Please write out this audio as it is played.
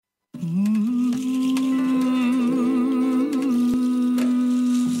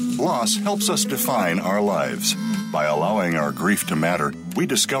loss helps us define our lives. By allowing our grief to matter, we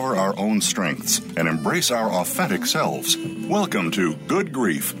discover our own strengths and embrace our authentic selves. Welcome to Good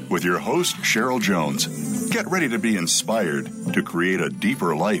Grief with your host, Cheryl Jones. Get ready to be inspired to create a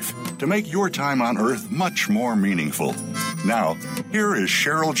deeper life, to make your time on Earth much more meaningful. Now, here is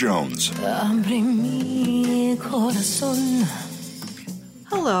Cheryl Jones.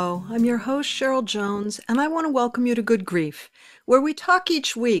 Hello, I'm your host, Cheryl Jones, and I want to welcome you to Good Grief, where we talk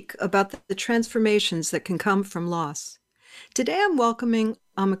each week about the transformations that can come from loss. Today I'm welcoming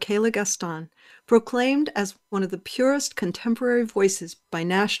Michaela Gaston, proclaimed as one of the purest contemporary voices by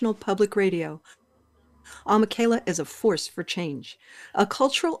National Public Radio. Michaela is a force for change, a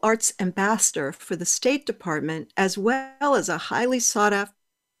cultural arts ambassador for the State Department, as well as a highly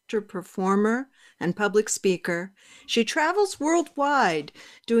sought-after performer and public speaker. She travels worldwide,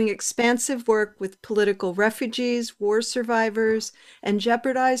 doing expansive work with political refugees, war survivors, and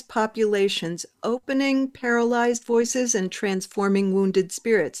jeopardized populations, opening paralyzed voices and transforming wounded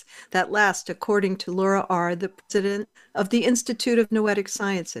spirits that last, according to Laura R., the president of the Institute of Noetic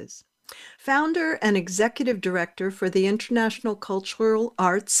Sciences. Founder and executive director for the International Cultural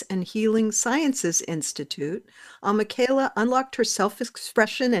Arts and Healing Sciences Institute, Michaela unlocked her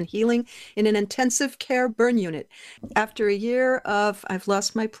self-expression and healing in an intensive care burn unit after a year of, I've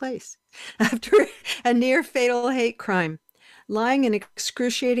lost my place, after a near-fatal hate crime, lying in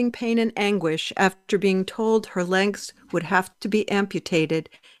excruciating pain and anguish after being told her legs would have to be amputated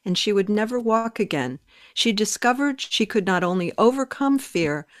and she would never walk again. She discovered she could not only overcome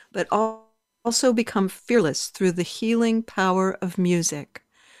fear, but also become fearless through the healing power of music.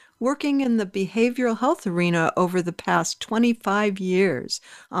 Working in the behavioral health arena over the past 25 years,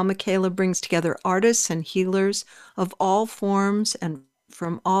 Michaela brings together artists and healers of all forms and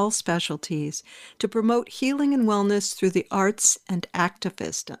from all specialties to promote healing and wellness through the arts and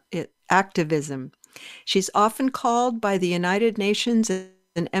activism. She's often called by the United Nations and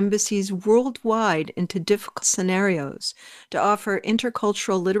embassies worldwide into difficult scenarios to offer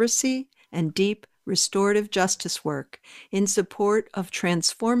intercultural literacy and deep restorative justice work in support of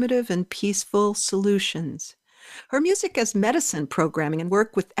transformative and peaceful solutions. Her music as medicine programming and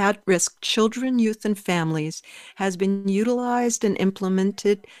work with at-risk children, youth, and families has been utilized and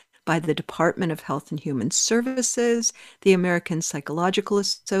implemented by the Department of Health and Human Services, the American Psychological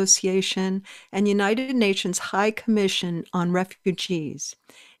Association, and United Nations High Commission on Refugees.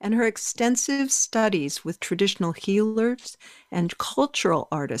 And her extensive studies with traditional healers and cultural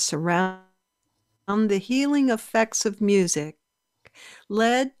artists around the healing effects of music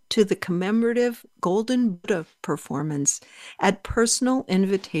led to the commemorative Golden Buddha performance at personal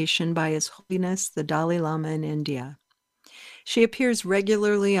invitation by His Holiness the Dalai Lama in India. She appears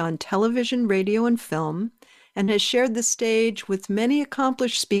regularly on television, radio, and film, and has shared the stage with many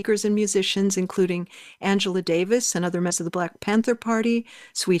accomplished speakers and musicians, including Angela Davis and other members of the Black Panther Party,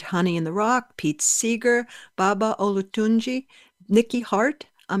 Sweet Honey in the Rock, Pete Seeger, Baba Olutunji, Nikki Hart,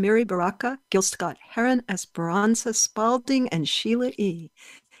 Amiri Baraka, Gil Scott-Heron, Esperanza Spalding, and Sheila E.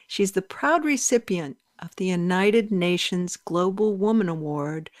 She's the proud recipient of the United Nations Global Woman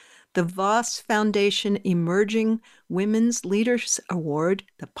Award, the Voss Foundation Emerging Women's Leaders Award,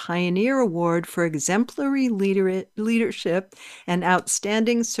 the Pioneer Award for Exemplary Leadership and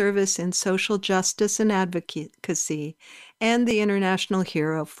Outstanding Service in Social Justice and Advocacy, and the International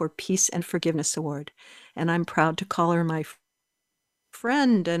Hero for Peace and Forgiveness Award. And I'm proud to call her my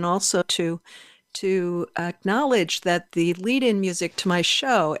friend, and also to acknowledge that the lead-in music to my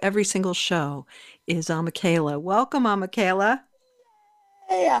show, every single show, is Michaela. Welcome, Michaela.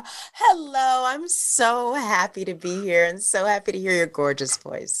 Hey, hello. I'm so happy to be here and so happy to hear your gorgeous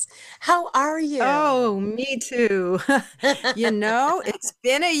voice. How are you? Oh, me too. It's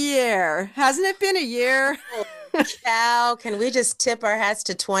been a year. Hasn't it been a year? Ciao. Can we just tip our hats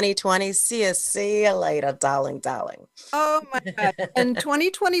to 2020? See you later, darling. Oh my God. And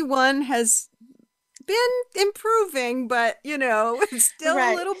 2021 has been improving, but it's still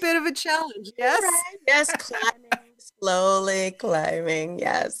a little bit of a challenge. Yes. Right. Yes, slowly climbing.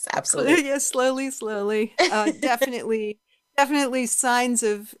 Yes, absolutely. Yes, slowly. Definitely signs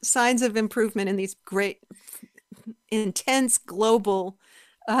of improvement in these great, intense global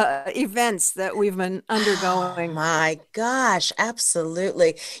events that we've been undergoing. Oh my gosh,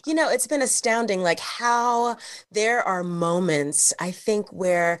 absolutely. It's been astounding, like how there are moments, I think,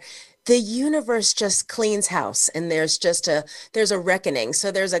 where the universe just cleans house and there's a reckoning.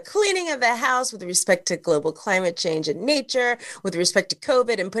 So there's a cleaning of the house with respect to global climate change and nature, with respect to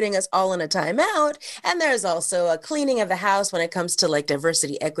COVID and putting us all in a timeout. And there's also a cleaning of the house when it comes to like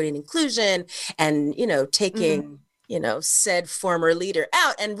diversity, equity, and inclusion and, taking said former leader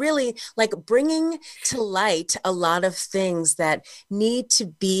out, and really like bringing to light a lot of things that need to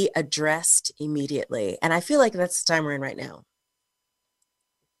be addressed immediately. And I feel like that's the time we're in right now.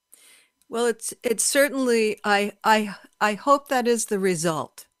 Well, it's certainly, I hope that is the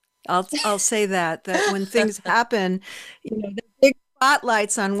result. I'll say that when things happen, the big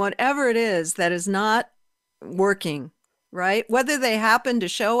spotlights on whatever it is that is not working, right? Whether they happen to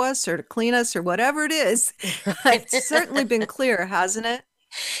show us or to clean us or whatever it is, it's certainly been clear, hasn't it?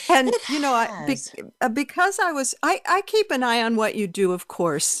 And, because I keep an eye on what you do, of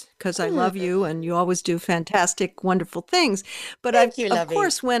course, because I love you and you always do fantastic, wonderful things. But I, of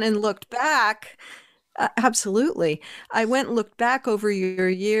course, went and looked back. Absolutely. I went and looked back over your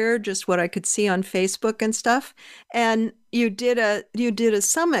year, just what I could see on Facebook and stuff. And you did a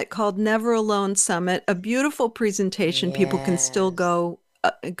summit called Never Alone Summit, a beautiful presentation. Yes. People can still go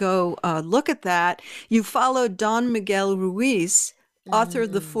look at that. You followed Don Miguel Ruiz, author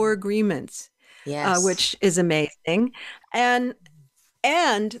of The Four Agreements, yes. Which is amazing. And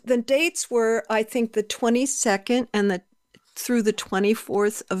the dates were, I think, the 22nd and through the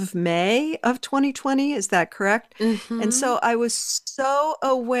 24th of May of 2020. Is that correct? Mm-hmm. And so I was so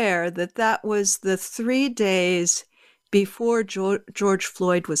aware that was the 3 days before George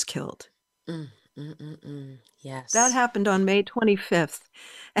Floyd was killed. Yes. That happened on May 25th.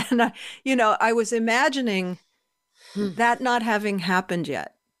 And I was imagining that not having happened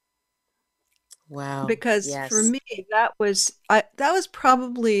yet. Wow. Because for me, that was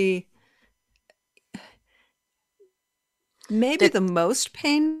probably maybe the most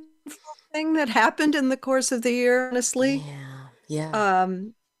painful thing that happened in the course of the year, honestly. Yeah.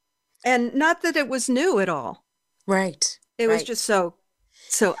 And not that it was new at all. Right. It was just so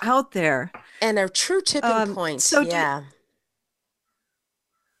out there. And a true tipping point.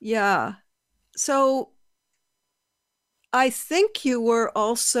 Yeah. So I think you were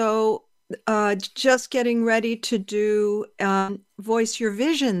also just getting ready to do Voice Your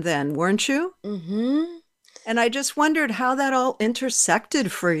Vision then, weren't you? Mm-hmm. And I just wondered how that all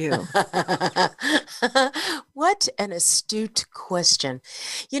intersected for you. What an astute question.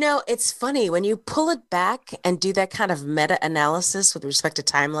 It's funny when you pull it back and do that kind of meta-analysis with respect to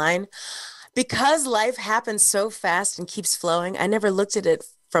timeline, because life happens so fast and keeps flowing. I never looked at it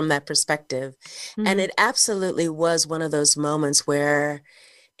from that perspective. Mm-hmm. And it absolutely was one of those moments where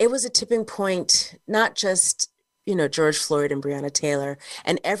it was a tipping point, not just George Floyd and Breonna Taylor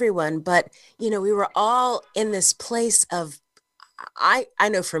and everyone, but, we were all in this place of, I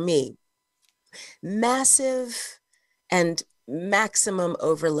know for me, massive and maximum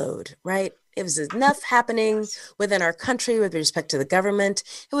overload, right? It was enough happening within our country with respect to the government.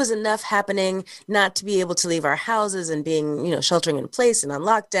 It was enough happening not to be able to leave our houses and being, sheltering in place and on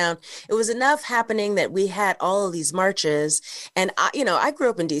lockdown. It was enough happening that we had all of these marches. And I grew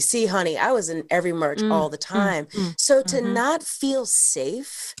up in DC, honey. I was in every march all the time. So to not feel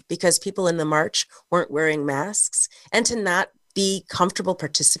safe because people in the march weren't wearing masks, and to not be comfortable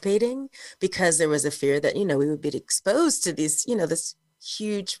participating because there was a fear that, we would be exposed to these, this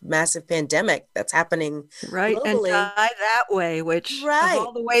huge, massive pandemic that's happening globally. And die that way, which of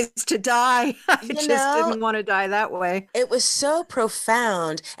all the ways to die, I didn't want to die that way. It was so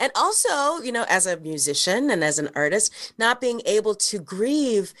profound. And also, as a musician and as an artist, not being able to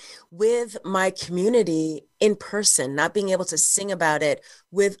grieve with my community in person, not being able to sing about it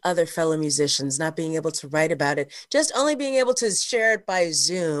with other fellow musicians, not being able to write about it, just only being able to share it by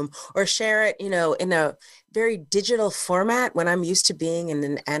Zoom or share it, in a very digital format when I'm used to being in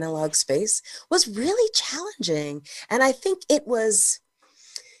an analog space was really challenging. And I think it was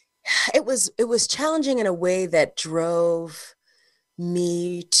challenging in a way that drove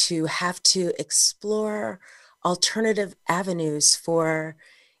me to have to explore alternative avenues for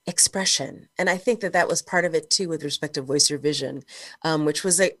expression. And I think that was part of it too, with respect to Voice Your Vision, which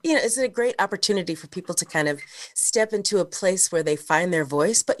was it's a great opportunity for people to kind of step into a place where they find their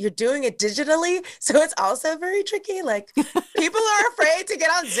voice, but you're doing it digitally. So it's also very tricky. Like people are afraid to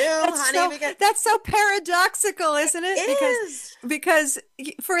get on Zoom, honey. That's so paradoxical, isn't it? It is. Because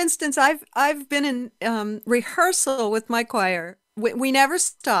for instance, I've been in rehearsal with my choir. We never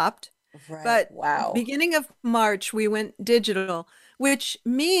stopped, right. But beginning of March, we went digital, which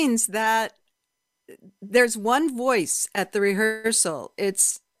means that there's one voice at the rehearsal.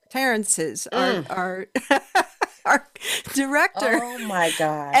 It's Terrence's, our director. Oh my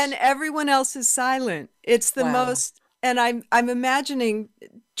gosh. And everyone else is silent. It's the most, and I'm imagining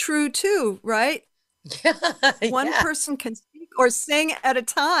true too, right? One person can speak or sing at a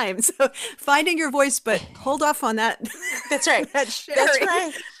time. So finding your voice, but hold off on that. That's right. That's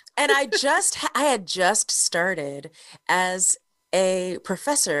right. And I had just started as a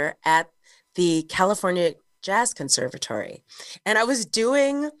professor at the California Jazz Conservatory. And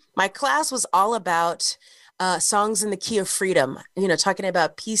my class was all about songs in the key of freedom, talking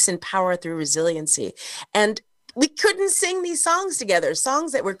about peace and power through resiliency. And we couldn't sing these songs together,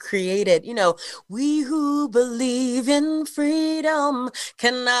 songs that were created, we who believe in freedom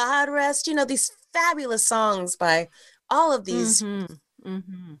cannot rest, these fabulous songs by all of these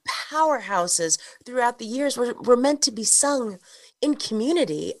powerhouses throughout the years were meant to be sung in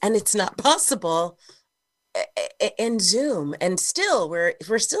community, and it's not possible in Zoom. And still,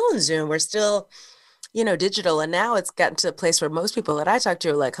 we're still in Zoom. We're still, digital. And now it's gotten to a place where most people that I talk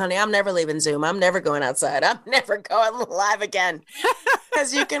to are like, honey, I'm never leaving Zoom. I'm never going outside. I'm never going live again.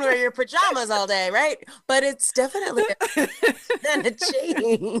 Because you can wear your pajamas all day, right? But it's definitely been a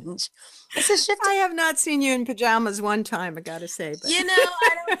change. It's a shift. I have not seen you in pajamas one time, I gotta say. But.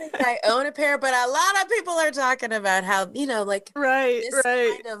 I don't think I own a pair, but a lot of people are talking about how, like this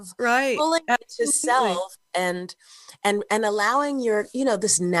kind of pulling into self and allowing your,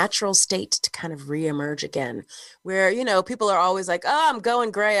 this natural state to kind of reemerge again, where, people are always like, oh, I'm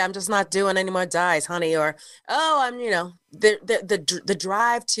going gray. I'm just not doing any more dyes, honey. Or, oh, I'm, the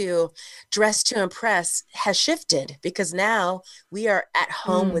drive to dress to impress has shifted because now we are at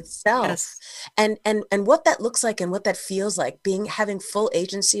home with self. Yes. And what that looks like and what that feels like, having full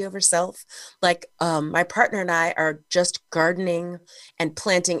agency over self. Like my partner and I are just gardening and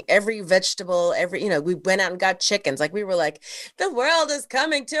planting every vegetable, we went out and got chickens. Like we were like, the world is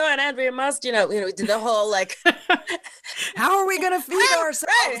coming to an end. We must, we did the whole like, how are we going to feed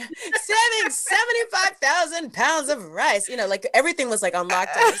ourselves? Right. Saving 75,000 pounds of rice, like everything was like on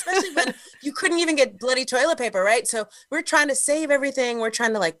lockdown, especially when you couldn't even get bloody toilet paper. Right. So we're trying to save everything. We're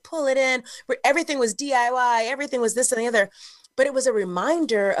trying to like pull it in. Everything was DIY. Everything was this and the other. But it was a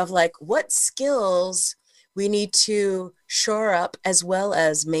reminder of like what skills we need to shore up as well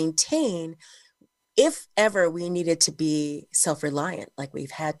as maintain if ever we needed to be self-reliant, like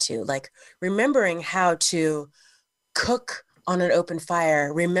we've had to, like remembering how to cook on an open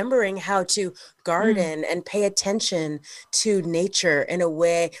fire, remembering how to garden and pay attention to nature in a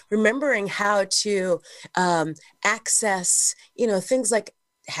way, remembering how to access, things like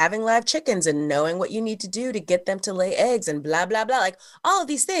having live chickens and knowing what you need to do to get them to lay eggs and blah, blah, blah, like all of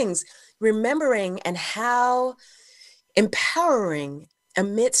these things, remembering and how empowering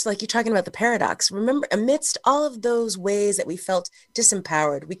amidst, like you're talking about the paradox, remember, amidst all of those ways that we felt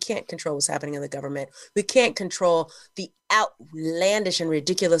disempowered, we can't control what's happening in the government. We can't control the outlandish and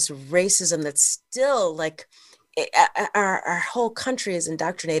ridiculous racism that's still like our whole country is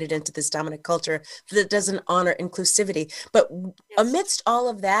indoctrinated into this dominant culture that doesn't honor inclusivity. But amidst all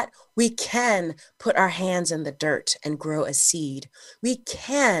of that, we can put our hands in the dirt and grow a seed. We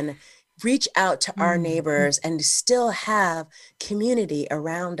can reach out to our neighbors and still have community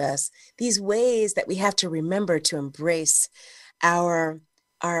around us. These ways that we have to remember to embrace our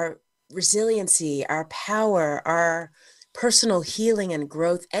resiliency, our power, our personal healing and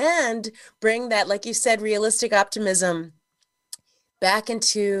growth, and bring that, like you said, realistic optimism back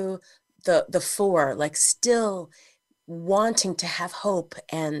into the fore, like still wanting to have hope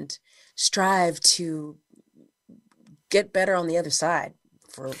and strive to get better on the other side,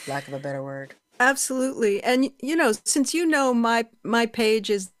 for lack of a better word. Absolutely. And, since my page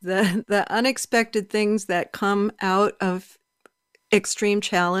is the unexpected things that come out of extreme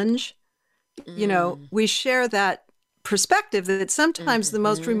challenge, we share that perspective that sometimes the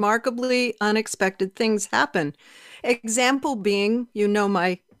most remarkably unexpected things happen. Example being,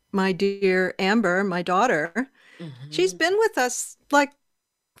 my dear Amber, my daughter, she's been with us like,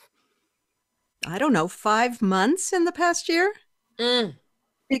 I don't know, 5 months in the past year.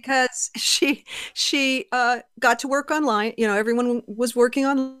 Because she got to work online. Everyone was working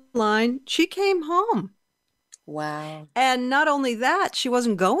online. She came home. Wow. And not only that, she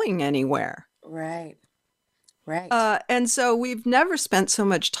wasn't going anywhere. Right. And so we've never spent so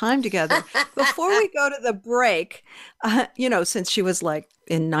much time together. Before we go to the break, since she was like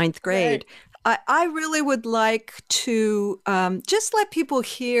in 9th grade, I really would like to just let people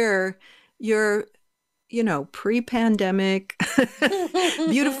hear your pre-pandemic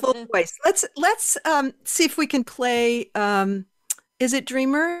beautiful voice. Let's see if we can play. Is it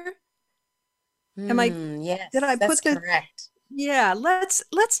Dreamer? Yes, did I that's put the correct? Yeah,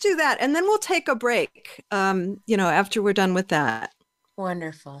 let's do that, and then we'll take a break. After we're done with that.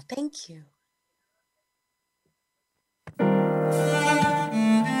 Wonderful. Thank you.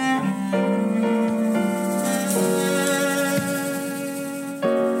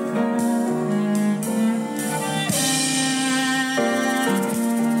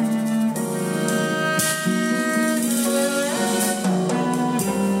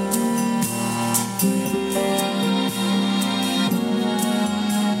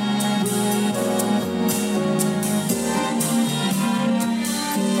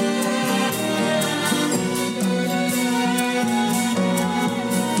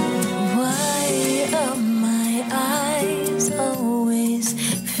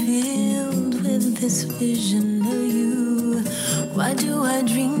 I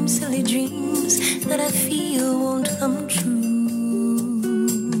dream silly dreams that I feel won't come true.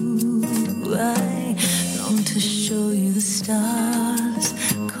 I long to show you the stars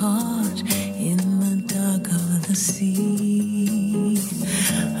caught in the dark of the sea.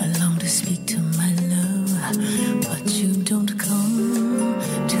 I long to speak to my love, but you don't come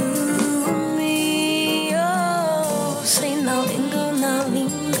to me. Oh, say now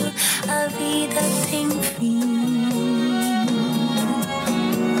linger, a vida tem fim.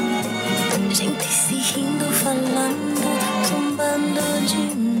 Gente se rindo, falando, zombando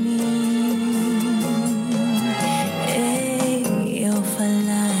de mim. Ei, eu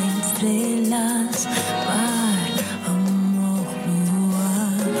falar em estrelas, mar, amor no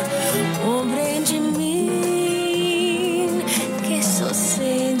ar. Hombre de mim, que só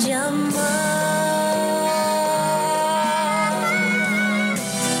sei de amar.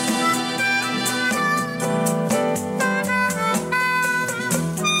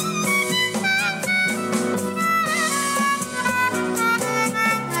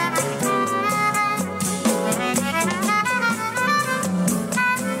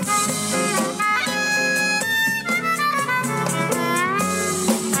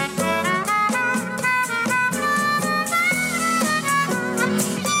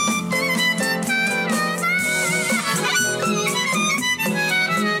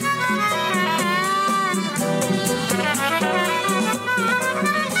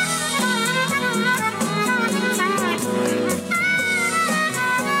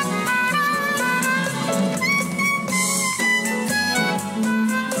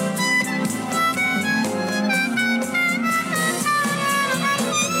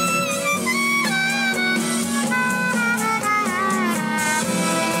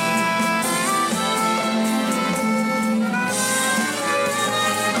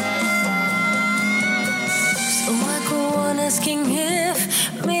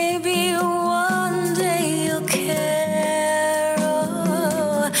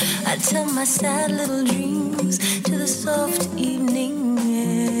 My sad little dreams to the soft evening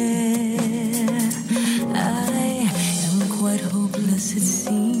air. I am quite hopeless, it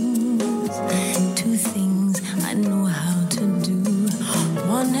seems. Two things I know how to do.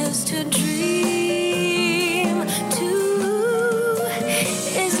 One is to dream. Two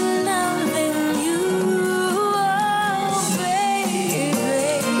is loving you. Oh, baby,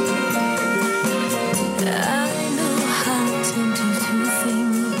 I know how to do two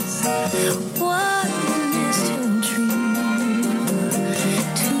things. One is to dream,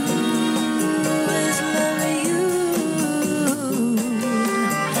 two is love you,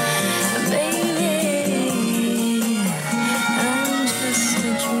 baby, I'm just a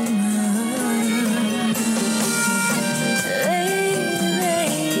dreamer,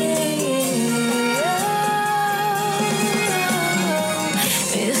 baby,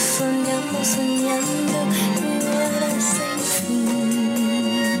 soñando, soñando, nada sem fim.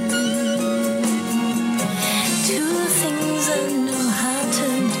 Two things I know how to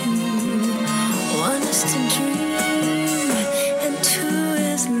do. One is to dream, and two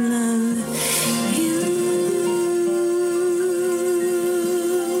is love you.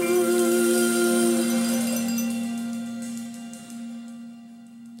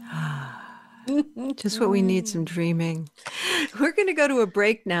 Just what we need, some dreaming. We're going to go to a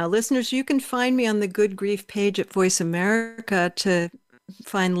break now. Listeners, you can find me on the Good Grief page at Voice America to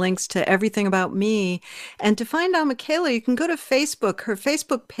find links to everything about me. And to find out Michaela, you can go to Facebook, her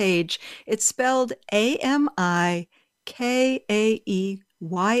Facebook page. It's spelled AMIKAEYLA.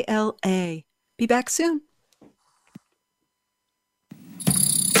 Be back soon.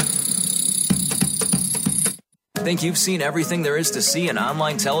 Think you've seen everything there is to see in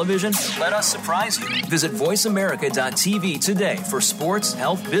online television? Let us surprise you. Visit voiceamerica.tv today for sports,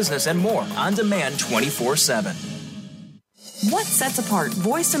 health, business, and more on demand 24/7. What sets apart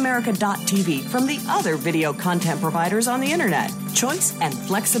VoiceAmerica.tv from the other video content providers on the internet? Choice and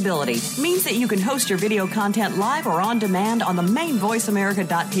flexibility means that you can host your video content live or on demand on the main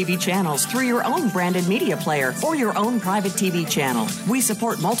VoiceAmerica.tv channels through your own branded media player or your own private TV channel. We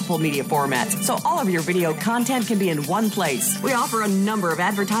support multiple media formats, so all of your video content can be in one place. We offer a number of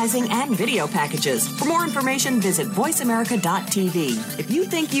advertising and video packages. For more information, visit VoiceAmerica.tv. If you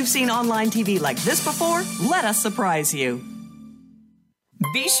think you've seen online TV like this before, let us surprise you.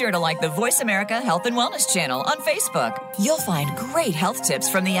 Be sure to like the Voice America Health and Wellness channel on Facebook. You'll find great health tips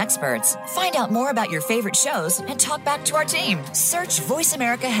from the experts. Find out more about your favorite shows and talk back to our team. Search Voice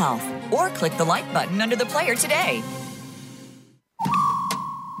America Health or click the like button under the player today.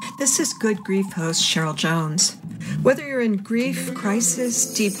 This is Good Grief host Cheryl Jones. Whether you're in grief,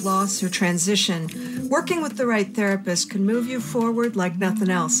 crisis, deep loss, or transition, Working with the right therapist can move you forward like nothing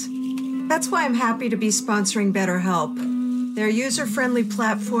else. That's why I'm happy to be sponsoring BetterHelp. Their user-friendly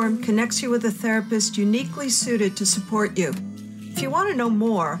platform connects you with a therapist uniquely suited to support you. If you want to know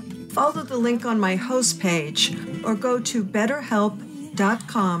more, follow the link on my host page or go to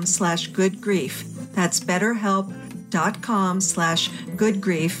betterhelp.com/goodgrief. That's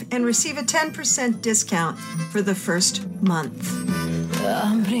betterhelp.com/goodgrief and receive a 10% discount for the first month.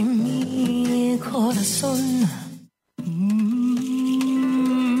 Abre mi corazón.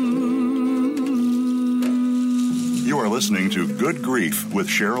 You are listening to Good Grief with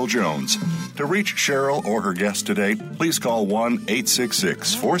Cheryl Jones. To reach Cheryl or her guest today, please call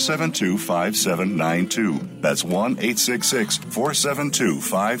 1-866-472-5792. That's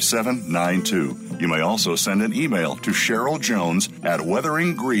 1-866-472-5792. You may also send an email to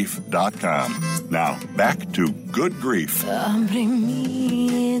CherylJones@weatheringgrief.com. Now, back to Good Grief. Abre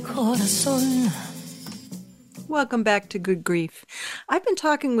mi corazón. Welcome back to Good Grief. I've been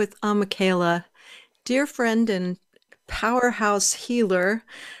talking with Michaela, dear friend and powerhouse healer,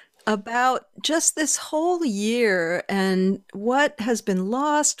 about just this whole year and what has been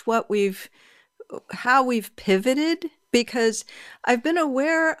lost, how we've pivoted, because I've been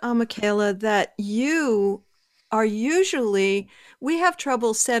aware, Michaela, that you are we have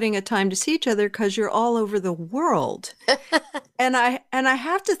trouble setting a time to see each other because you're all over the world. and I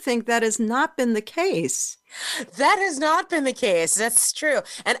have to think that has not been the case. That has not been the case. That's true.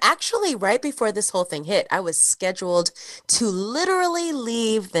 And actually, right before this whole thing hit, I was scheduled to literally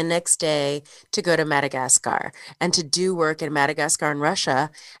leave the next day to go to Madagascar and to do work in Madagascar and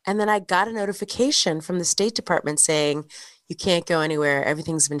Russia. And then I got a notification from the State Department saying, you can't go anywhere.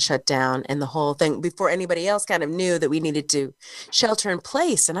 Everything's been shut down. And the whole thing, before anybody else kind of knew that we needed to shelter in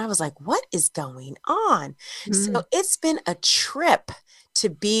place. And I was like, what is going on? So it's been a trip to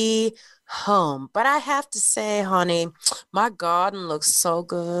be home. But I have to say, honey, my garden looks so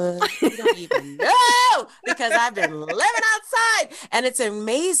good. You don't even know, because I've been living outside. And it's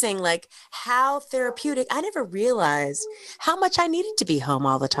amazing, like, how therapeutic. I never realized how much I needed to be home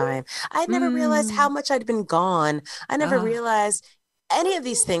all the time. I never realized how much I'd been gone. I never realized any of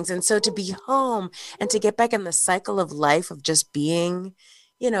these things. And so to be home and to get back in the cycle of life of just being,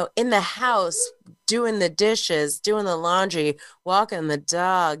 in the house, doing the dishes, doing the laundry, walking the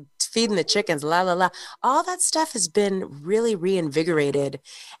dog, feeding the chickens, la, la, la. All that stuff has been really reinvigorated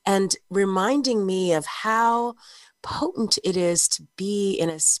and reminding me of how potent it is to be in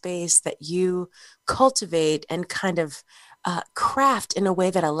a space that you cultivate and kind of craft in a way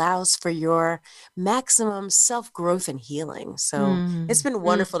that allows for your maximum self-growth and healing. So it's been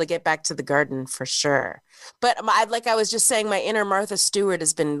wonderful to get back to the garden for sure. But like I was just saying, my inner Martha Stewart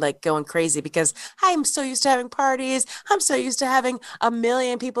has been like going crazy because I'm so used to having parties. I'm so used to having 1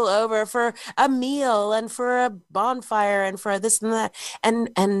 million people over for a meal and for a bonfire and for this and that. And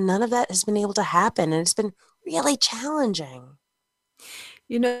none of that has been able to happen. And it's been really challenging.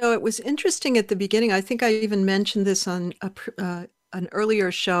 It was interesting at the beginning. I think I even mentioned this on an earlier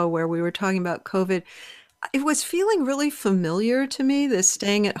show where we were talking about COVID. It was feeling really familiar to me, this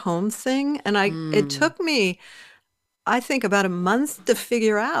staying at home thing. And it took me, I think, about a month to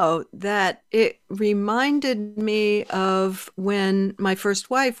figure out that it reminded me of when my first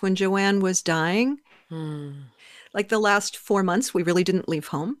wife, when Joanne was dying. Like the last 4 months, we really didn't leave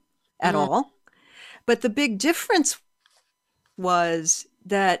home at all. But the big difference was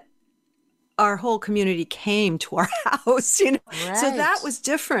that our whole community came to our house, Right. So that was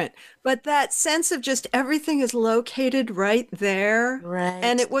different. But that sense of just everything is located right there. Right.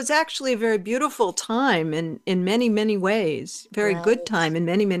 And it was actually a very beautiful time in many, many ways, very good time in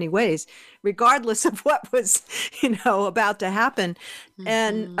many, many ways, regardless of what was, about to happen.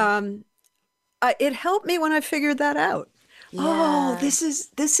 And it helped me when I figured that out. Yeah. Oh, this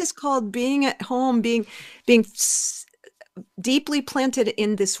is called being at home, being deeply planted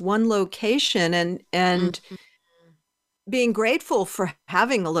in this one location and being grateful for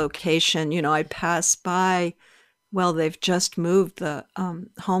having a location. I pass by, they've just moved the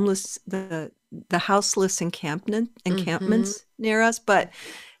homeless, the houseless encampments near us, but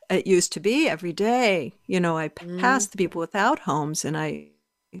it used to be every day, I passed the people without homes and I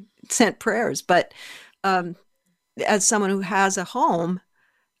sent prayers. But as someone who has a home,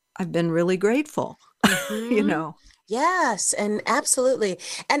 I've been really grateful, Yes, and absolutely.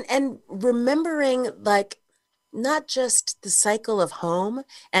 And remembering, like, not just the cycle of home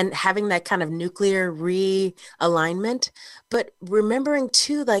and having that kind of nuclear realignment, but remembering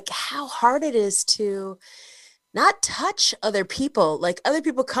too, like, how hard it is to not touch other people. Like, other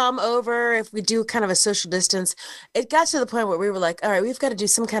people come over, if we do kind of a social distance, it got to the point where we were like, all right, we've got to do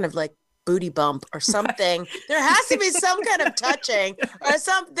some kind of like booty bump or something. There has to be some kind of touching or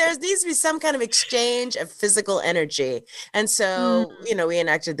there needs to be some kind of exchange of physical energy. And so, we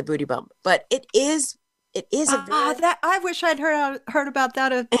enacted the booty bump, but it is a very... that I wish I'd heard about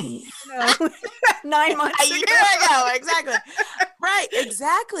that 9 months ago. A year ago, exactly. Right,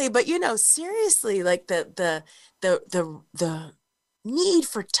 exactly. But seriously, like the need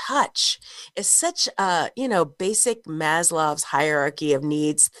for touch is such a, basic Maslow's hierarchy of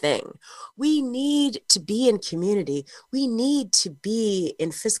needs thing. We need to be in community. We need to be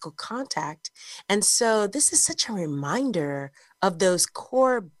in physical contact. And so this is such a reminder of those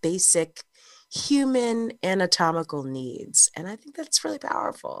core basic human anatomical needs. And I think that's really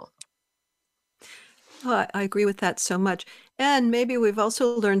powerful. Oh, I agree with that so much. And maybe we've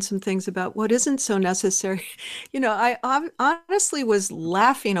also learned some things about what isn't so necessary. I honestly was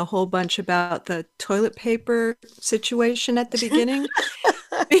laughing a whole bunch about the toilet paper situation at the beginning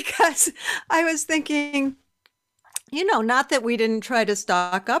because I was thinking, not that we didn't try to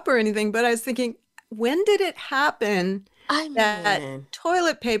stock up or anything, but I was thinking, when did it happen that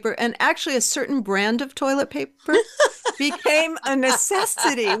toilet paper, and actually a certain brand of toilet paper, became a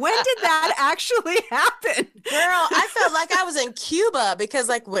necessity? When did that actually happen? Girl, I felt like I was in Cuba because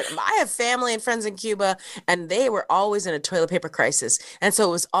I have family and friends in Cuba, and they were always in a toilet paper crisis. And so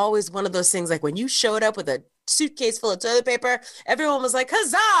it was always one of those things, like when you showed up with a suitcase full of toilet paper, everyone was like,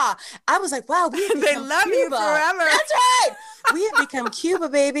 huzzah! I was like, wow, they love Cuba. You forever. That's right. We have become Cuba,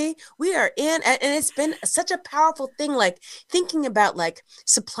 baby. We are in, and it's been such a powerful thing, like thinking about like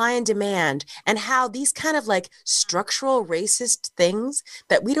supply and demand and how these kind of like structural racist things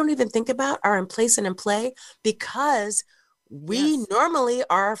that we don't even think about are in place and in play because we normally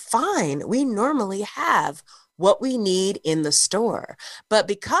are fine. We normally have what we need in the store. But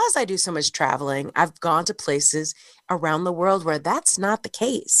because I do so much traveling, I've gone to places around the world where that's not the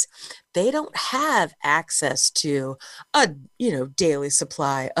case. They don't have access to a, daily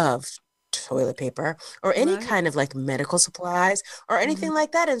supply of toilet paper or any kind of like medical supplies or anything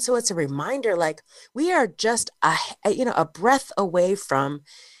like that. And so it's a reminder, like we are just a breath away from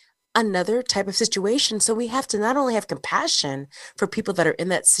another type of situation. So we have to not only have compassion for people that are in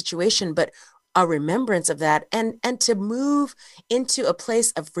that situation, but a remembrance of that and to move into a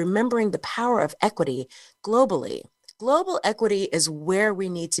place of remembering the power of equity globally. Global equity is where we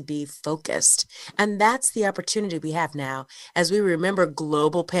need to be focused. And that's the opportunity we have now. As we remember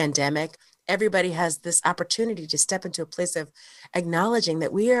global pandemic, everybody has this opportunity to step into a place of acknowledging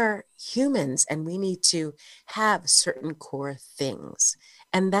that we are humans and we need to have certain core things.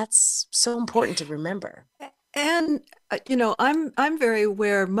 And that's so important to remember. And, I'm very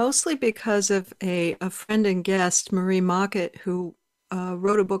aware, mostly because of a friend and guest, Marie Mockett, who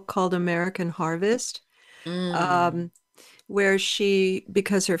wrote a book called American Harvest, where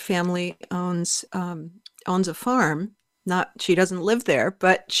because her family owns a farm, she doesn't live there,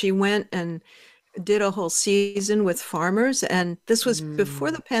 but she went and did a whole season with farmers. And this was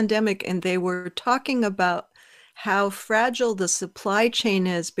before the pandemic, and they were talking about how fragile the supply chain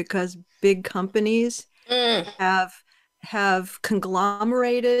is because big companies have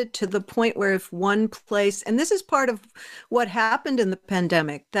conglomerated to the point where if one place, and this is part of what happened in the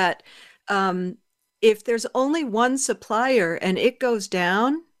pandemic, that if there's only one supplier and it goes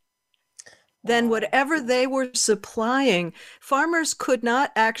down, then whatever they were supplying, farmers could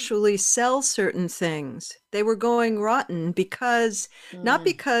not actually sell certain things. They were going rotten not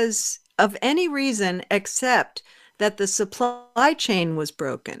because of any reason except that the supply chain was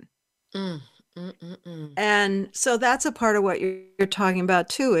broken. And so that's a part of what you're talking about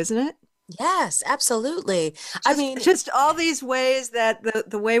too, isn't it? Yes, absolutely. Just all these ways that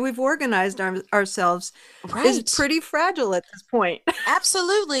the way we've organized ourselves is pretty fragile at this point.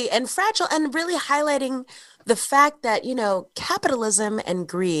 Absolutely. And fragile, and really highlighting the fact that, capitalism and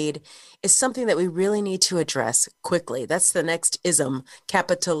greed is something that we really need to address quickly. That's the next ism,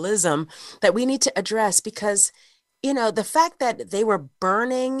 capitalism, that we need to address because, the fact that they were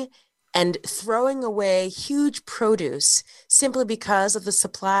burning and throwing away huge produce simply because of the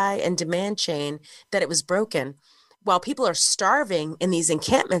supply and demand chain that it was broken, while people are starving in these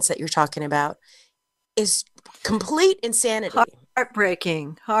encampments that you're talking about, is complete insanity.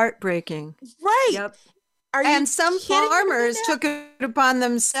 Heartbreaking. Right. Yep. And some farmers took it upon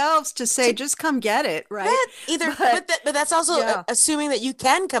themselves to say, just come get it, right? But that's also assuming that you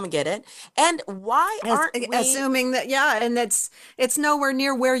can come and get it. And why aren't we... Assuming that, and it's nowhere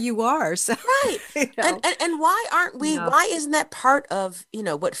near where you are. So, right. And why aren't we... No. Why isn't that part of,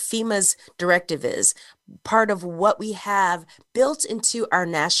 what FEMA's directive is? Part of what we have built into our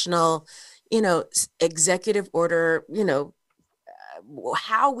national, executive order,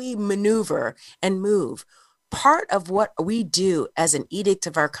 how we maneuver and move. Part of what we do as an edict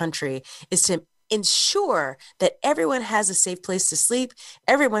of our country is to ensure that everyone has a safe place to sleep,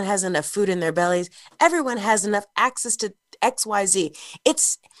 everyone has enough food in their bellies, everyone has enough access to XYZ.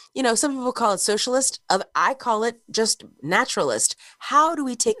 It's, some people call it socialist. I call it just naturalist. How do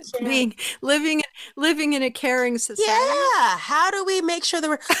we take care? Living in a caring society? Yeah. How do we make sure that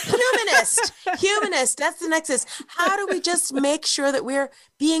we're humanist? That's the nexus. How do we just make sure that we're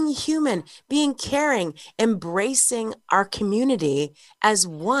being human, being caring, embracing our community as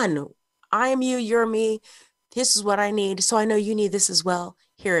one? I am you, you're me. This is what I need. So I know you need this as well.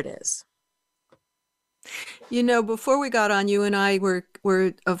 Here it is. Before we got on, you and I were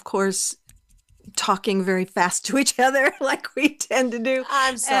of course talking very fast to each other like we tend to do.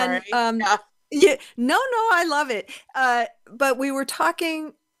 I'm sorry. And, no, I love it. But we were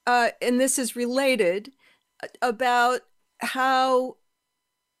talking, and this is related, about how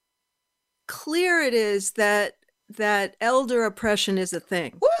clear it is that elder oppression is a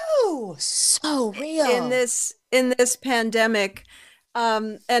thing. Woo! So real. In this pandemic.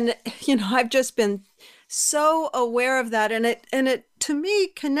 And I've just been so aware of that, and it to me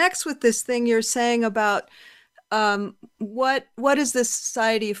connects with this thing you're saying about what is this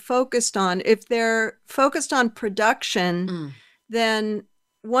society focused on? If they're focused on production, then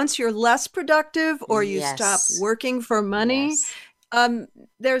once you're less productive or you stop working for money,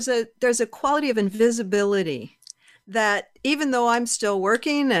 there's a quality of invisibility that even though I'm still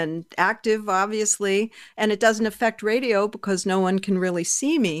working and active, obviously, and it doesn't affect radio because no one can really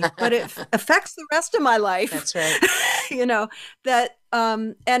see me, but it affects the rest of my life. That's right.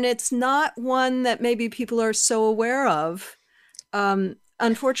 And it's not one that maybe people are so aware of.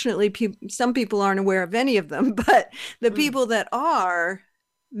 Unfortunately, some people aren't aware of any of them, but the people that are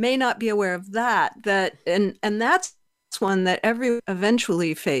may not be aware of that, and that's one that everyone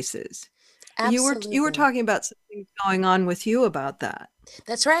eventually faces. Absolutely. You were talking about something going on with you about that.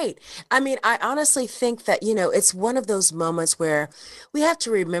 That's right. I mean, I honestly think that, it's one of those moments where we have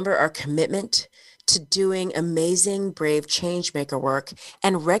to remember our commitment to doing amazing, brave change maker work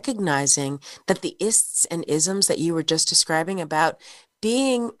and recognizing that the ists and isms that you were just describing about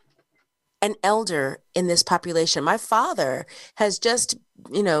being an elder in this population. My father has just,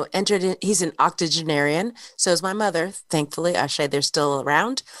 entered in, he's an octogenarian. So is my mother. Thankfully, Ashe, they're still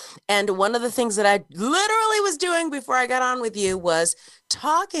around. And one of the things that I literally was doing before I got on with you was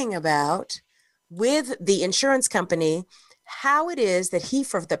talking about with the insurance company how it is that he,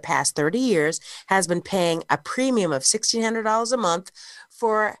 for the past 30 years, has been paying a premium of $1,600 a month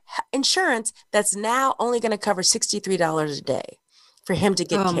for insurance that's now only going to cover $63 a day for him to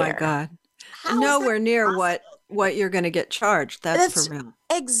get care. Oh, my God. Nowhere near what you're going to get charged. That's for real.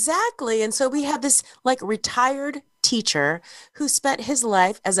 Exactly. And so we have this retired teacher who spent his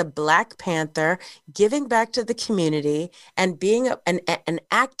life as a Black Panther, giving back to the community and being an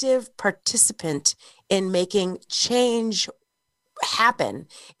active participant in making change happen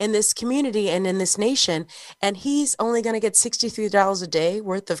in this community and in this nation. And he's only going to get $63 a day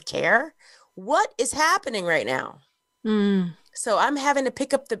worth of care. What is happening right now? So I'm having to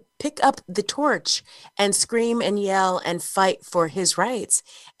pick up the torch and scream and yell and fight for his rights.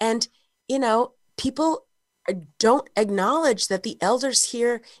 And, people don't acknowledge that the elders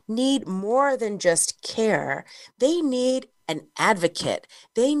here need more than just care. They need an advocate.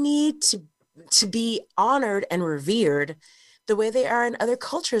 They need to be honored and revered the way they are in other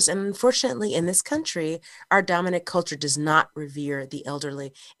cultures. And unfortunately, in this country, our dominant culture does not revere the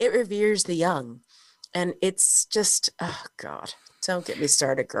elderly. It reveres the young. And it's just, oh God, don't get me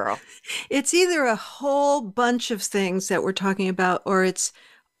started, girl. It's either a whole bunch of things that we're talking about, or it's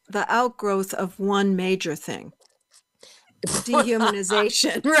the outgrowth of one major thing.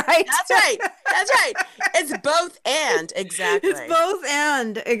 Dehumanization, right? That's right. It's both and, exactly. It's both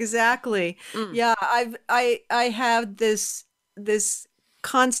and, exactly. Yeah, I have this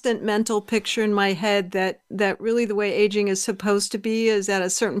constant mental picture in my head that really the way aging is supposed to be is at a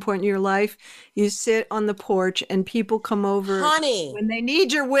certain point in your life, you sit on the porch and people come over when they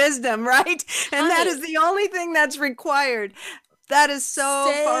need your wisdom, right? And that is the only thing that's required. That is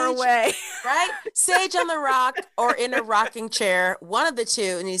so far away. Right? Sage on the rock or in a rocking chair. One of the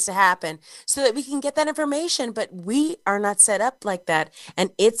two needs to happen so that we can get that information. But we are not set up like that.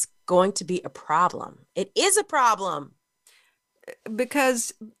 And it's going to be a problem. It is a problem.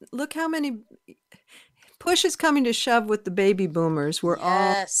 Because look how many push is coming to shove with the baby boomers. We're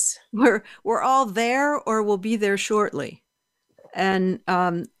all there or will be there shortly. And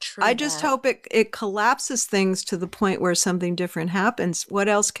I just hope it collapses things to the point where something different happens. What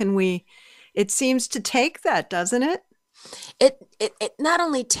else can it seems to take that, doesn't it? It not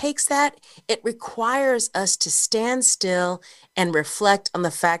only takes that, it requires us to stand still and reflect on the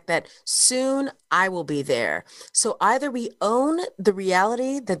fact that soon I will be there. So either we own the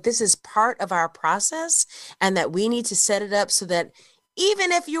reality that this is part of our process and that we need to set it up so that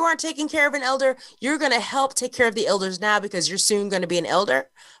even if you aren't taking care of an elder, you're going to help take care of the elders now because you're soon going to be an elder.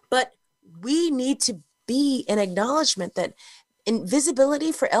 But we need to be an acknowledgement that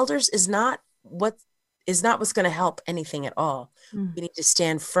invisibility for elders is not what's going to help anything at all. We need to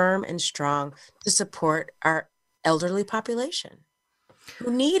stand firm and strong to support our elderly population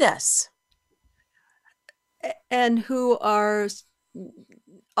who need us. And who are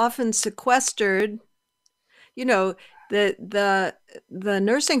often sequestered. You know, the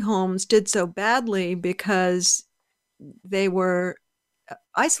nursing homes did so badly because they were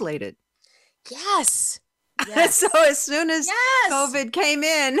isolated. Yes. So as soon as COVID came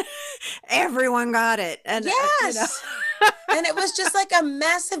in, everyone got it. And and it was just like a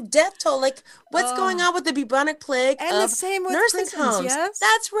massive death toll. Like, what's going on with the bubonic plague and of the same with nursing prisons, homes? yes?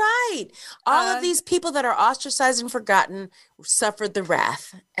 That's right. All of these people that are ostracized and forgotten suffered the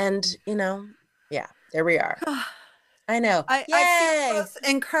wrath. And, there we are. I know. I feel both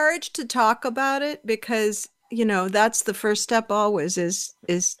encouraged to talk about it because that's the first step always is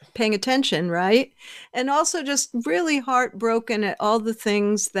paying attention, right? And also just really heartbroken at all the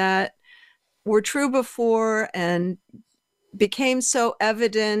things that were true before and became so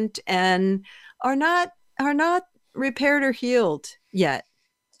evident and are not repaired or healed yet.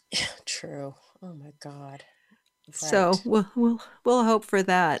 True. Oh my God. Right. So we'll hope for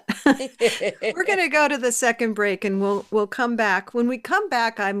that. We're gonna go to the second break and we'll come back. When we come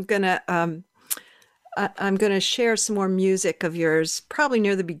back, I'm gonna share some more music of yours, probably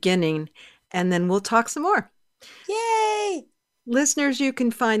near the beginning, and then we'll talk some more. Yay! Listeners, you can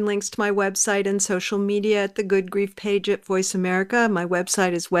find links to my website and social media at the Good Grief page at Voice America. My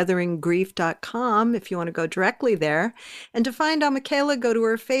website is weatheringgrief.com if you want to go directly there. And to find Michaela, go to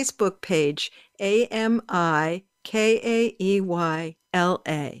her Facebook page, AMIKAEYLA.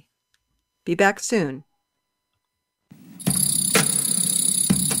 Be back soon.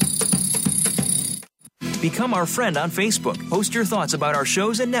 Become our friend on Facebook. Post your thoughts about our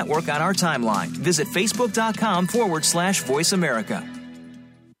shows and network on our timeline. Visit facebook.com/Voice America.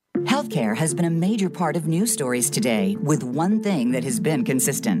 Healthcare has been a major part of news stories today, with one thing that has been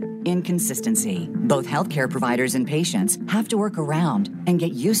consistent: inconsistency. Both healthcare providers and patients have to work around and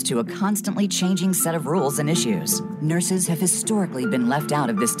get used to a constantly changing set of rules and issues. Nurses have historically been left out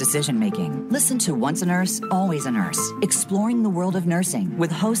of this decision-making. Listen to Once a Nurse, Always a Nurse, Exploring the World of Nursing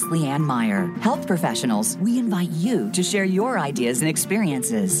with host Leanne Meyer. Health professionals, we invite you to share your ideas and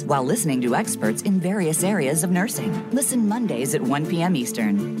experiences while listening to experts in various areas of nursing. Listen Mondays at 1 p.m.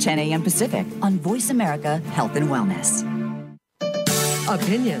 Eastern, 10 a.m. Pacific on Voice America Health and Wellness.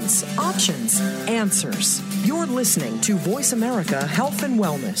 Opinions, options, answers. You're listening to Voice America Health and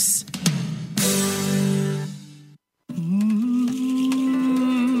Wellness.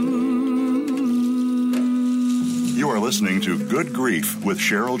 You are listening to Good Grief with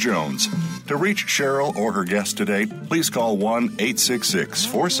Cheryl Jones. To reach Cheryl or her guest today, please call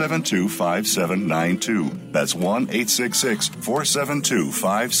 1-866-472-5792. That's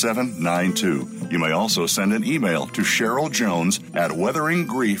 1-866-472-5792. You may also send an email to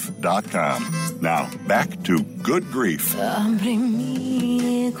CherylJones@weatheringgrief.com. Now, back to Good Grief.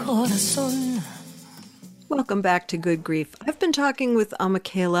 Welcome back to Good Grief. I've been talking with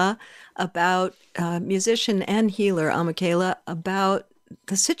Michaela about musician and healer Michaela about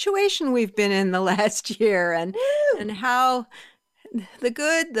the situation we've been in the last year and how the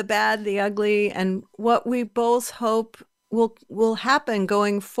good, the bad, the ugly, and what we both hope will happen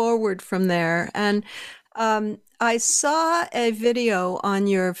going forward from there. And I saw a video on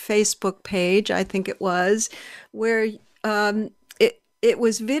your Facebook page, I think it was, where it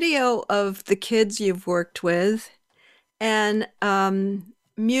was video of the kids you've worked with and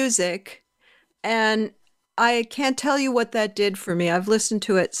music. And I can't tell you what that did for me. I've listened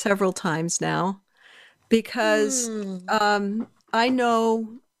to it several times now because I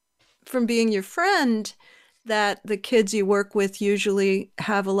know from being your friend that the kids you work with usually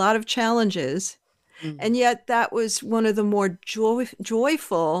have a lot of challenges. And yet that was one of the more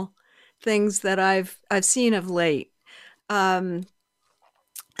joyful things that I've seen of late.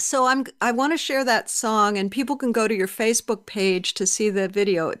 So I want to share that song, and people can go to your Facebook page to see the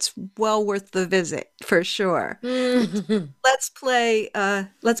video. It's well worth the visit for sure. Let's play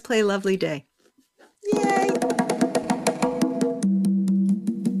Lovely Day. Yay!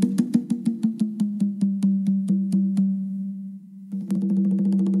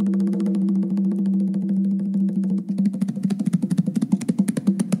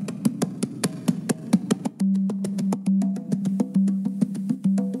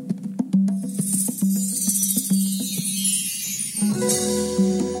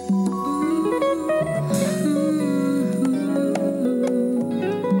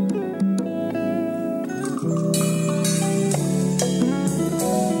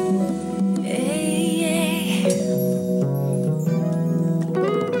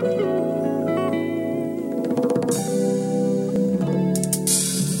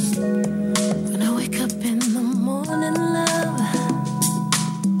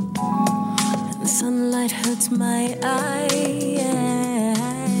 light hurts my eyes,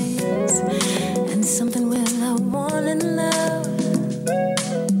 and something without wanting love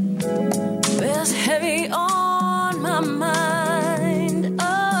bears heavy on my mind.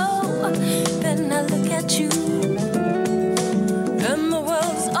 Oh, then I look at you, and the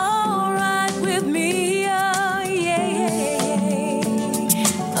world's all right with me. Oh, yeah.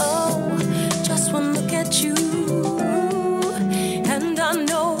 Oh, just one look at you, and I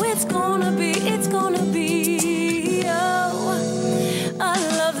know it's gonna be oh, a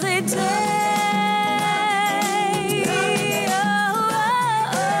lovely day.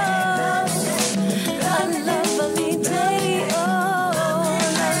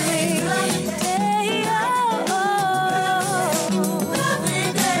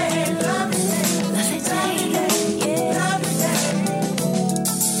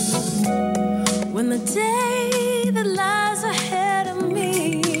 When the day that lies ahead of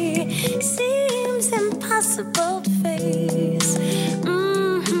me seems impossible to face,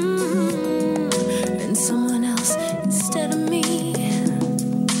 and someone else instead of me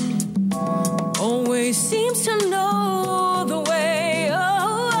always seems to know the way.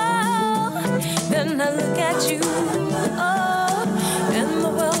 Then I look at you, and the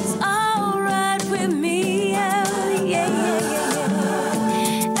world's all right with me.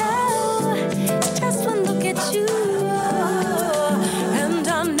 Just one look at you, and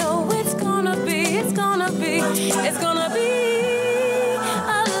I know it's gonna be a lovely day. It's gonna be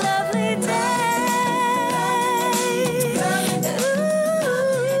a lovely day.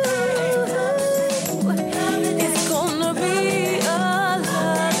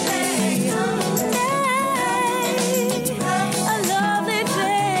 A lovely day. A lovely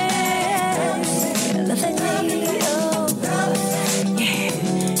day. Oh, yeah.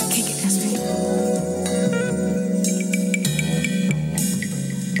 Kick it, that's me.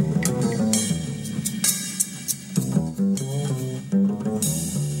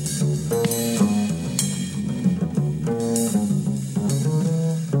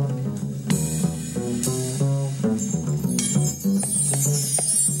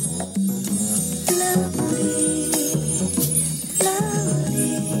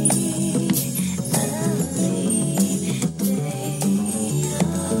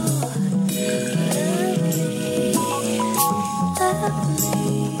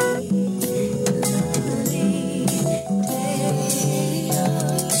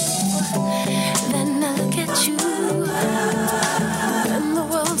 Then I look at you, and the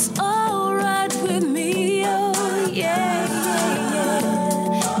world's all right with me. Oh, yeah.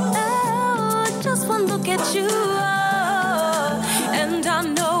 Oh, just one look at you, and I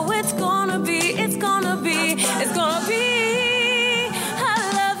know it's gonna be a lovely day. It's gonna be a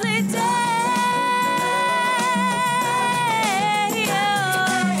lovely day.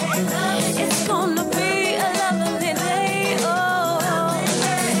 Oh, it's gonna be a lovely day.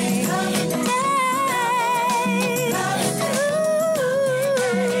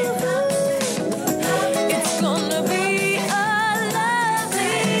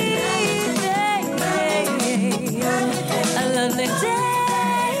 A lovely day.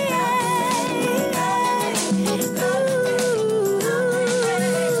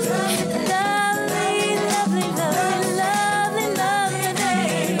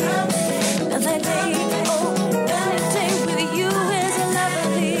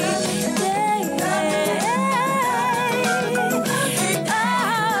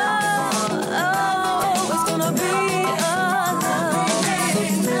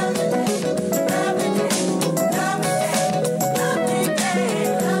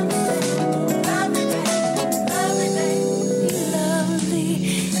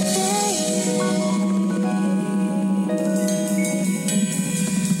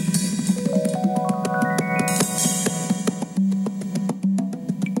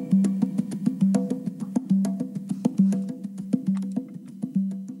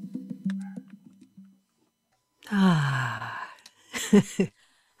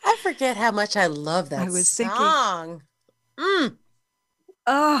 I forget how much I love that I was thinking- song.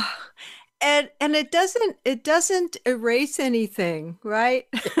 Oh, and it doesn't erase anything, right?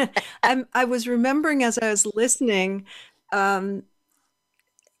 I was remembering as I was listening, the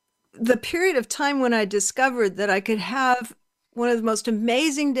period of time when I discovered that I could have one of the most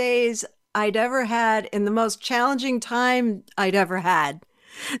amazing days I'd ever had in the most challenging time I'd ever had.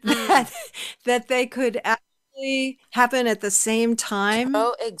 That they could actually happen at the same time.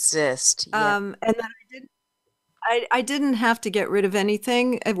 Coexist. Yeah. And that I didn't have to get rid of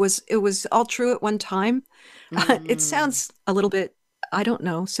anything. It was all true at one time. It sounds a little bit, I don't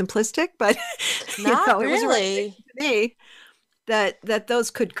know, simplistic, but Not it was the right really. thing to me. that those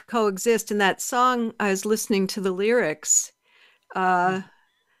could coexist. And that song, I was listening to the lyrics, that's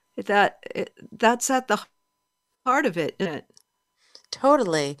at the heart of it, isn't it?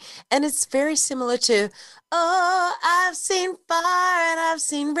 Totally. And it's very similar to, oh, I've seen fire and I've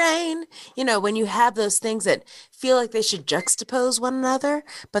seen rain. When you have those things that feel like they should juxtapose one another,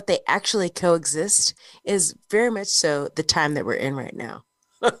 but they actually coexist, is very much so the time that we're in right now.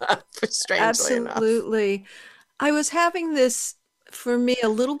 Strangely enough. Absolutely. I was having this, for me, a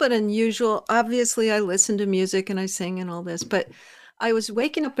little bit unusual. Obviously, I listen to music and I sing and all this, but I was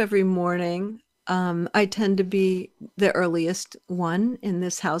waking up every morning. I tend to be the earliest one in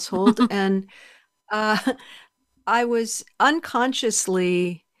this household. And I was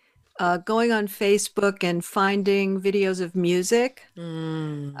unconsciously going on Facebook and finding videos of music.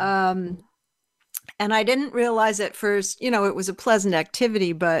 And I didn't realize at first, it was a pleasant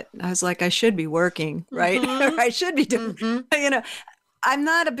activity, but I was like, I should be working, right? Or I should be doing, I'm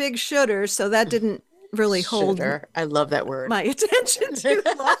not a big shooter, so that didn't really hold. Shooter. I love that word. My attention too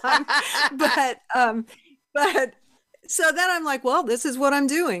long. But so then I'm like, well, this is what I'm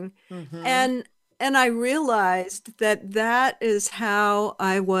doing. And I realized that is how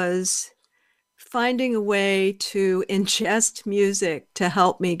I was finding a way to ingest music to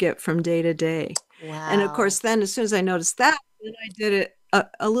help me get from day to day. Wow. And of course, then as soon as I noticed that, then I did it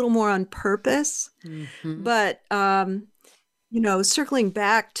a little more on purpose. But, circling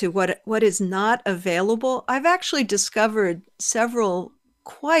back to what is not available, I've actually discovered several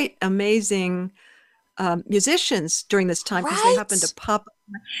quite amazing musicians during this time, because they happen to pop up.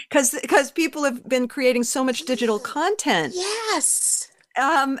 Because people have been creating so much digital content. Yes.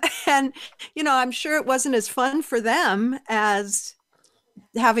 And, I'm sure it wasn't as fun for them as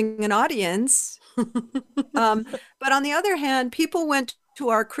having an audience. But on the other hand, people went to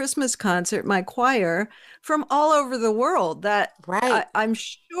our Christmas concert, my choir, from all over the world. That I'm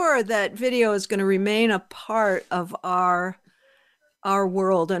sure that video is going to remain a part of our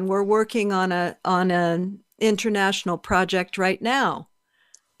world, and we're working on an international project right now.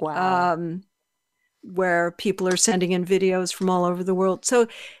 Wow. Where people are sending in videos from all over the world. So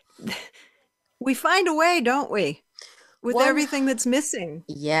we find a way, don't we? With everything that's missing.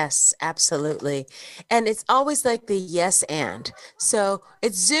 Yes, absolutely. And it's always like the yes and. So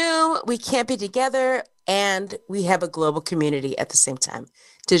it's Zoom, we can't be together, and we have a global community at the same time,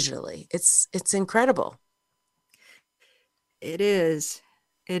 digitally. It's incredible. It is.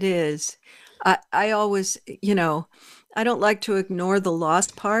 It is. I always, I don't like to ignore the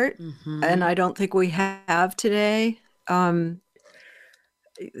lost part, and I don't think we have today.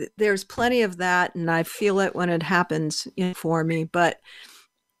 There's plenty of that, and I feel it when it happens for me, but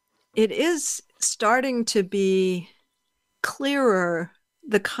it is starting to be clearer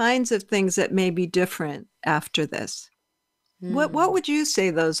the kinds of things that may be different after this. What would you say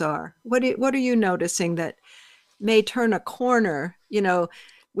those are? What are you noticing that may turn a corner?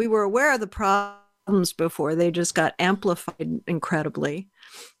 We were aware of the problems before, they just got amplified incredibly.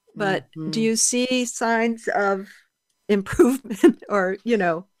 But do you see signs of improvement, or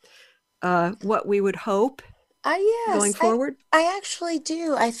what we would hope going forward? I actually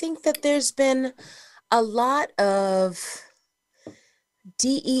do. I think that there's been a lot of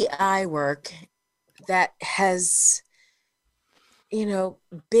DEI work that has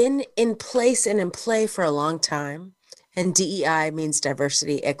been in place and in play for a long time. And DEI means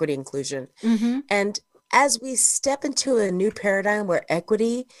diversity, equity, inclusion. And as we step into a new paradigm where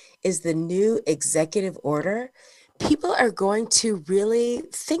equity is the new executive order, people are going to really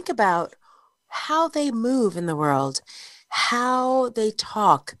think about how they move in the world, how they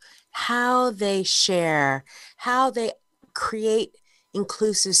talk, how they share, how they create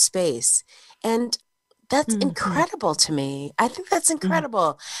inclusive space. And that's incredible to me. I think that's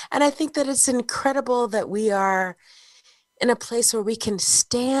incredible. And I think that it's incredible that we are in a place where we can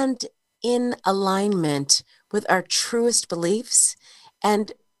stand in alignment with our truest beliefs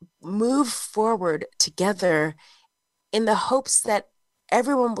and move forward together in the hopes that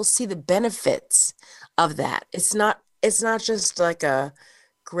everyone will see the benefits of that. It's not just like a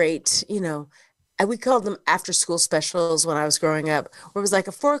great, we called them after school specials when I was growing up, where it was like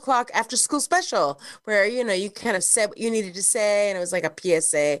a 4:00 after school special where, you kind of said what you needed to say, and it was like a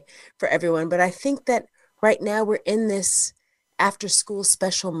PSA for everyone. But I think that right now we're in this after school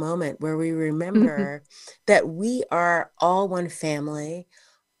special moment where we remember that we are all one family,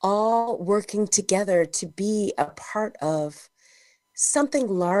 all working together to be a part of something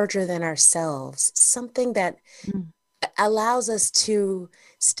larger than ourselves, something that allows us to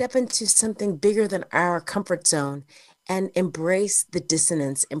step into something bigger than our comfort zone and embrace the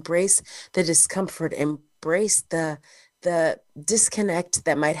dissonance, embrace the discomfort, embrace the the disconnect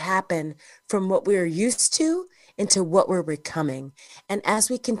that might happen from what we're used to into what we're becoming. And as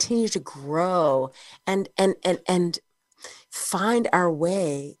we continue to grow and find our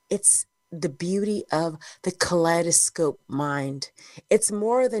way, it's the beauty of the kaleidoscope mind. It's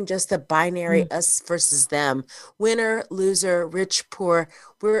more than just the binary us versus them, winner, loser, rich, poor.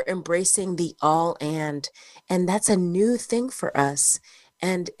 We're embracing the all and that's a new thing for us.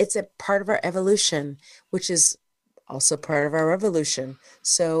 And it's a part of our evolution, which is also part of our revolution.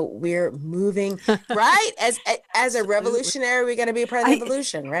 So we're moving, right? As a revolutionary, we're going to be a part of the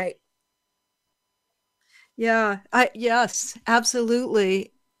evolution, right? Yeah, yes,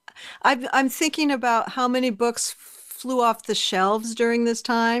 absolutely. I'm thinking about how many books flew off the shelves during this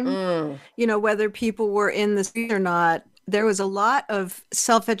time. You know, whether people were in the street or not, there was a lot of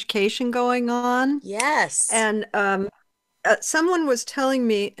self-education going on. Yes. And someone was telling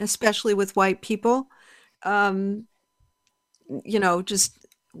me, especially with white people, you know, just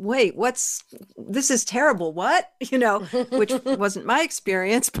wait, this is terrible. What? You know, which wasn't my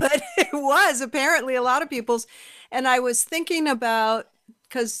experience, but it was apparently a lot of people's. And I was thinking about,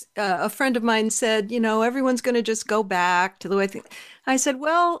 because a friend of mine said, you know, everyone's going to just go back to the way I said,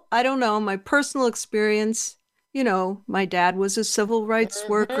 well, I don't know. My personal experience, you know, my dad was a civil rights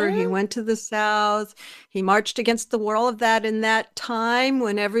worker. He went to the South. He marched against the war, all of that in that time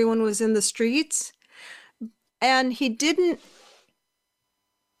when everyone was in the streets. And he didn't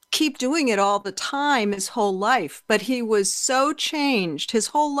keep doing it all the time his whole life, but he was so changed. His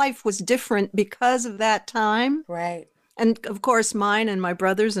whole life was different because of that time. Right. And of course, mine and my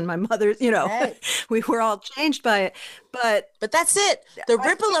brothers and my mother, you know, right. We were all changed by it. But that's it. The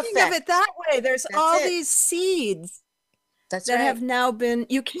ripple effect. Of it that way. There's all these seeds that have now been.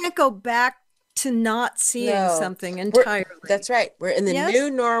 You can't go back to not seeing something entirely. That's right. We're in the new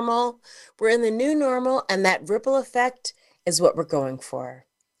normal. We're in the new normal, and that ripple effect is what we're going for.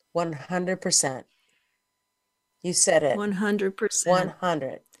 100%. You said it. 100%.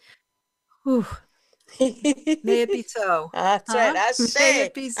 100. Whew. May it be so. That's right. Ashe. May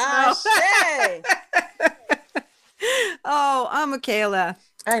it be so. Ashe. Oh, I'm Michaela.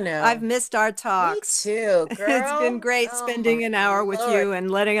 I know. I've missed our talks. Me too, girl. It's been great spending an hour with you and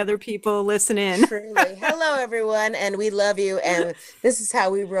letting other people listen in. Truly. Hello, everyone, and we love you. And this is how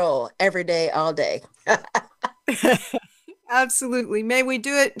we roll every day, all day. Absolutely. May we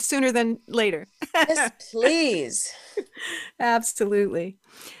do it sooner than later. Yes, please. Absolutely.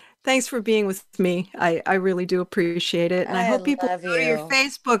 Thanks for being with me. I really do appreciate it. And I hope people go to your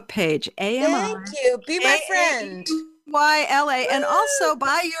Facebook page, AMI. Thank you. Be my friend. YLA, and also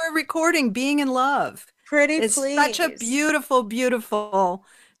buy your recording, Being in Love. It's please. Such a beautiful, beautiful,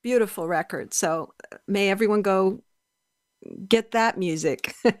 beautiful record. So may everyone go get that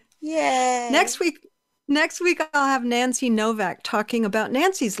music. Yay. Next week, I'll have Nancy Novak talking about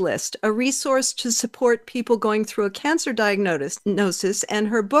Nancy's List, a resource to support people going through a cancer diagnosis, and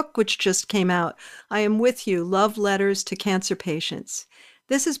her book, which just came out, I Am With You, Love Letters to Cancer Patients.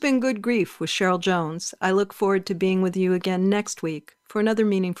 This has been Good Grief with Cheryl Jones. I look forward to being with you again next week for another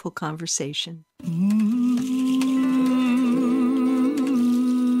meaningful conversation.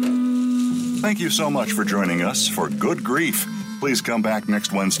 Thank you so much for joining us for Good Grief. Please come back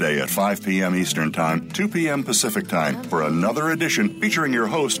next Wednesday at 5 p.m. Eastern Time, 2 p.m. Pacific Time for another edition featuring your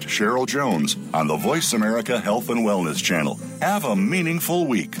host, Cheryl Jones, on the Voice America Health and Wellness Channel. Have a meaningful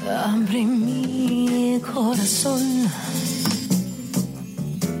week. Abre mi corazón.